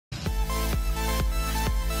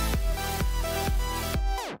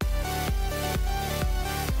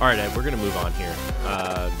All right, Ed, we're gonna move on here.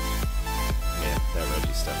 Man, that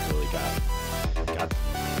Reggie stuff really got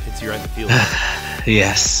hits you right in the feelings.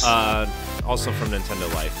 Yes. Also from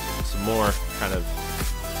Nintendo Life, some more kind of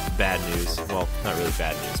bad news. Well, not really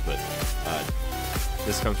bad news, but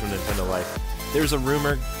this comes from Nintendo Life. There's a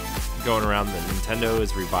rumor going around that Nintendo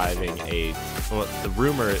is reviving a. Well, the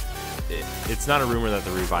rumor, it's not a rumor that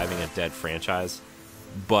they're reviving a dead franchise,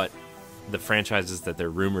 but the franchises that they're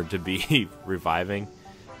rumored to be reviving.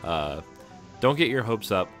 Don't get your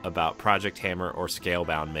hopes up about Project Hammer or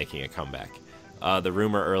Scalebound making a comeback. The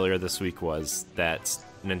rumor earlier this week was that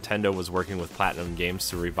Nintendo was working with Platinum Games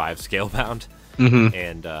to revive Scalebound,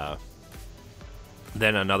 and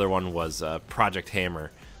then another one was Project Hammer,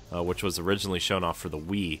 which was originally shown off for the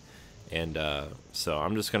Wii. And so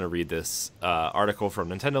I'm just going to read this article from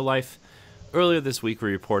Nintendo Life. Earlier this week,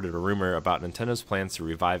 we reported a rumor about Nintendo's plans to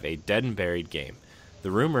revive a dead and buried game. The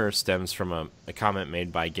rumor stems from a comment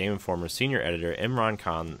made by Game Informer senior editor Imran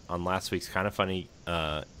Khan on last week's Kind of Funny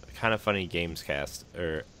Gamescast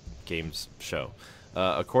or Games show.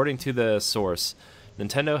 According to the source,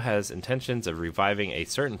 Nintendo has intentions of reviving a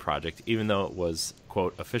certain project, even though it was,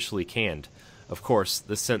 quote, officially canned. Of course,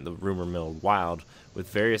 this sent the rumor mill wild, with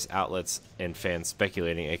various outlets and fans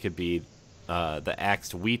speculating it could be the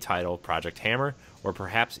axed Wii title Project Hammer, or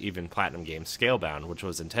perhaps even Platinum Games Scalebound, which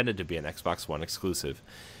was intended to be an Xbox One exclusive.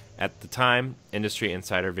 At the time, industry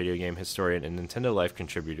insider, video game historian, and Nintendo Life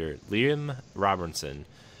contributor Liam Robertson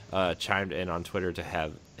chimed in on Twitter to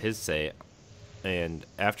have his say, and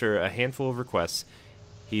after a handful of requests,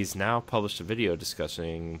 he's now published a video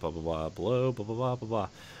discussing blah blah blah below, blah blah blah blah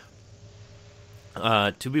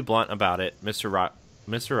blah. To be blunt about it, Mr.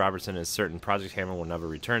 Robertson is certain Project Hammer will never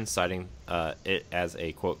return, citing it as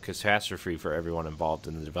a, quote, catastrophe for everyone involved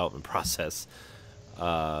in the development process.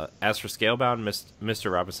 As for Scalebound,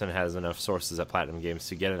 Mr. Robertson has enough sources at Platinum Games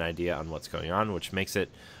to get an idea on what's going on, which makes it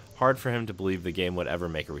hard for him to believe the game would ever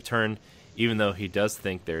make a return, even though he does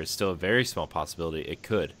think there is still a very small possibility it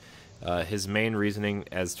could. His main reasoning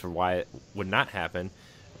as to why it would not happen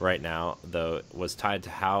right now, though, was tied to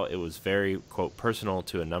how it was very, quote, personal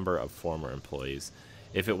to a number of former employees.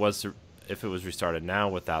 If it was restarted now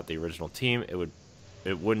without the original team,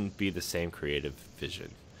 it wouldn't be the same creative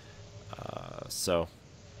vision.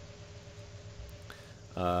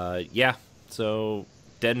 Yeah. So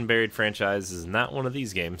Dead and Buried franchise is not one of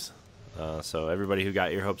these games. So everybody who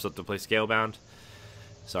got your hopes up to play Scalebound,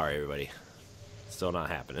 sorry everybody, still not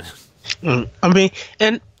happening. I mean,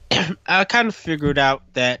 and I kind of figured out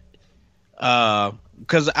that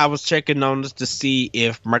because I was checking on this to see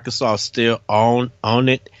if Microsoft still own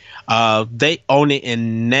it. They own it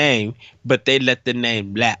in name, but they let the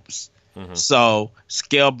name lapse. So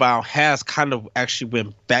Scalebound has kind of actually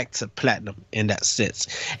went back to Platinum in that sense.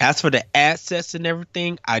 As for the assets and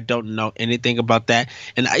everything, I don't know anything about that.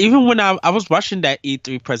 And even when I was watching that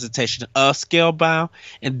E3 presentation of Scalebound,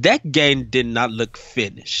 and that game did not look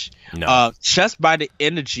finished. No. Just by the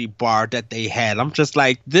energy bar that they had, I'm just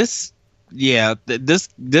like, this. Yeah, this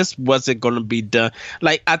wasn't going to be done.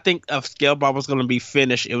 Like, I think if Scalebound was going to be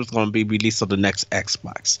finished, it was going to be released on the next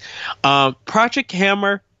Xbox. Project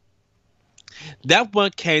Hammer, that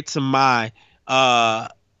one came to mind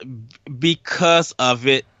because of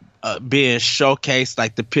it being showcased,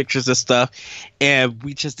 like the pictures and stuff, and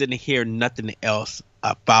we just didn't hear nothing else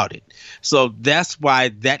about it. So that's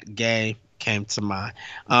why that game came to mind.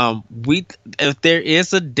 If there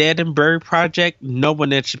is a dead and buried project, no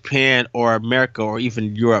one in Japan or America or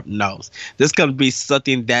even Europe knows. This is going to be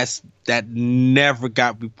something that never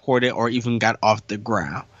got reported or even got off the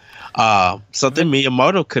ground. Something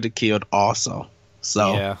Miyamoto could have killed also.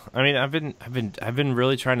 So yeah, I mean, I've been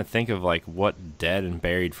really trying to think of like what dead and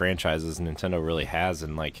buried franchises Nintendo really has,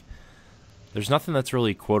 and like, there's nothing that's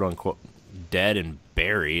really quote unquote dead and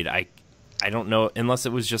buried. I don't know, unless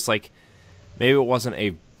it was just like, maybe it wasn't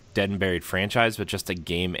a dead and buried franchise, but just a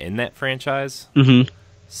game in that franchise.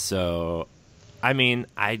 So, I mean,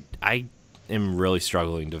 I am really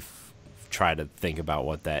struggling to try to think about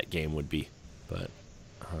what that game would be, but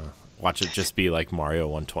watch it just be like Mario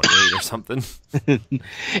 128 or something.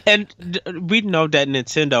 And we know that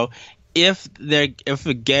Nintendo, if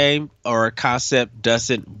a game or a concept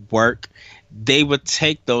doesn't work, they would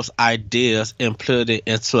take those ideas and put it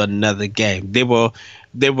into another game. They will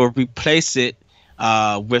replace it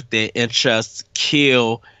with their interests,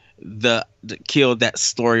 kill that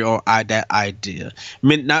story or that idea. I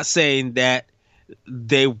mean, not saying that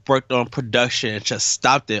they worked on production and just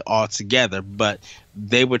stopped it altogether, but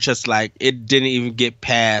they were just like, it didn't even get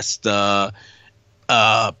past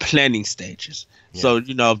planning stages. Yeah.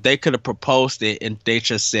 So, they could have proposed it and they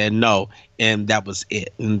just said no, and that was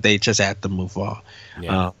it, and they just had to move on.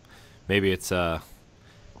 Yeah. Maybe it's the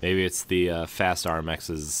Fast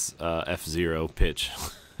RMX's F-Zero pitch.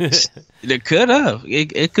 It could have.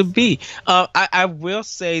 It could be. I will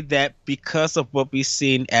say that because of what we've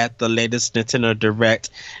seen at the latest Nintendo Direct,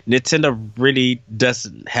 Nintendo really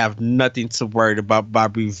doesn't have nothing to worry about by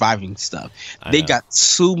reviving stuff. They got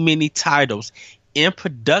too many titles in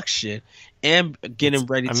production and getting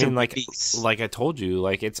ready to release. Like I told you,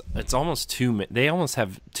 like it's almost they almost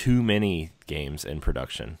have too many games in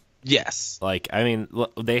production. Yes. Like, I mean,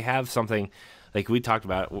 they have something like we talked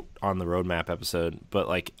about on the roadmap episode, but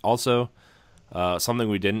like also something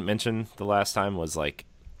we didn't mention the last time was like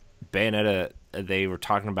Bayonetta. They were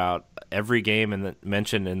talking about every game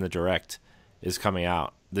mentioned in the Direct is coming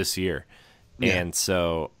out this year. Yeah. And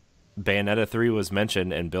so Bayonetta 3 was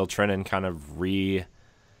mentioned, and Bill Trennan kind of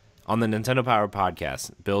on the Nintendo Power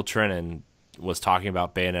podcast, Bill Trennan was talking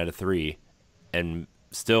about Bayonetta 3 and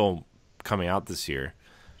still coming out this year.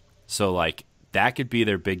 So like that could be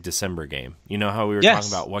their big December game. You know how we were talking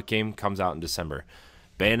about what game comes out in December?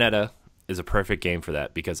 Bayonetta is a perfect game for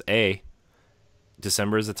that because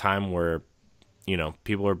December is a time where,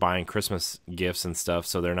 people are buying Christmas gifts and stuff,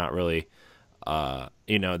 so they're not really,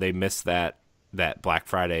 they miss that Black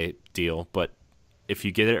Friday deal. But if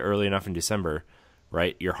you get it early enough in December,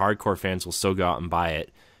 right, your hardcore fans will still go out and buy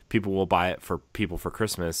it. People will buy it for people for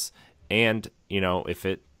Christmas, and if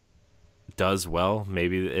it does well,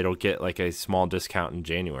 maybe it'll get like a small discount in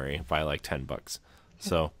January by like $10.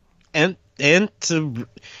 So, and to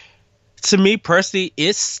me personally,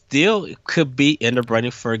 it still could be in the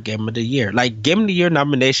running for Game of the Year. Like Game of the Year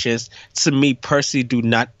nominations, to me personally, do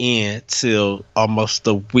not end till almost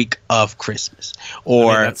the week of Christmas.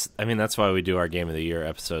 Or that's why we do our Game of the Year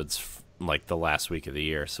episodes like the last week of the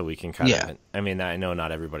year, so we can kind of. I mean, I know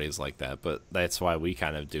not everybody's like that, but that's why we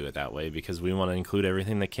kind of do it that way because we want to include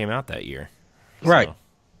everything that came out that year. Right. So,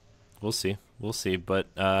 we'll see. But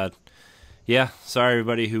yeah, sorry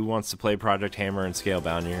everybody who wants to play Project Hammer and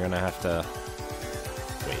Scalebound. You're gonna have to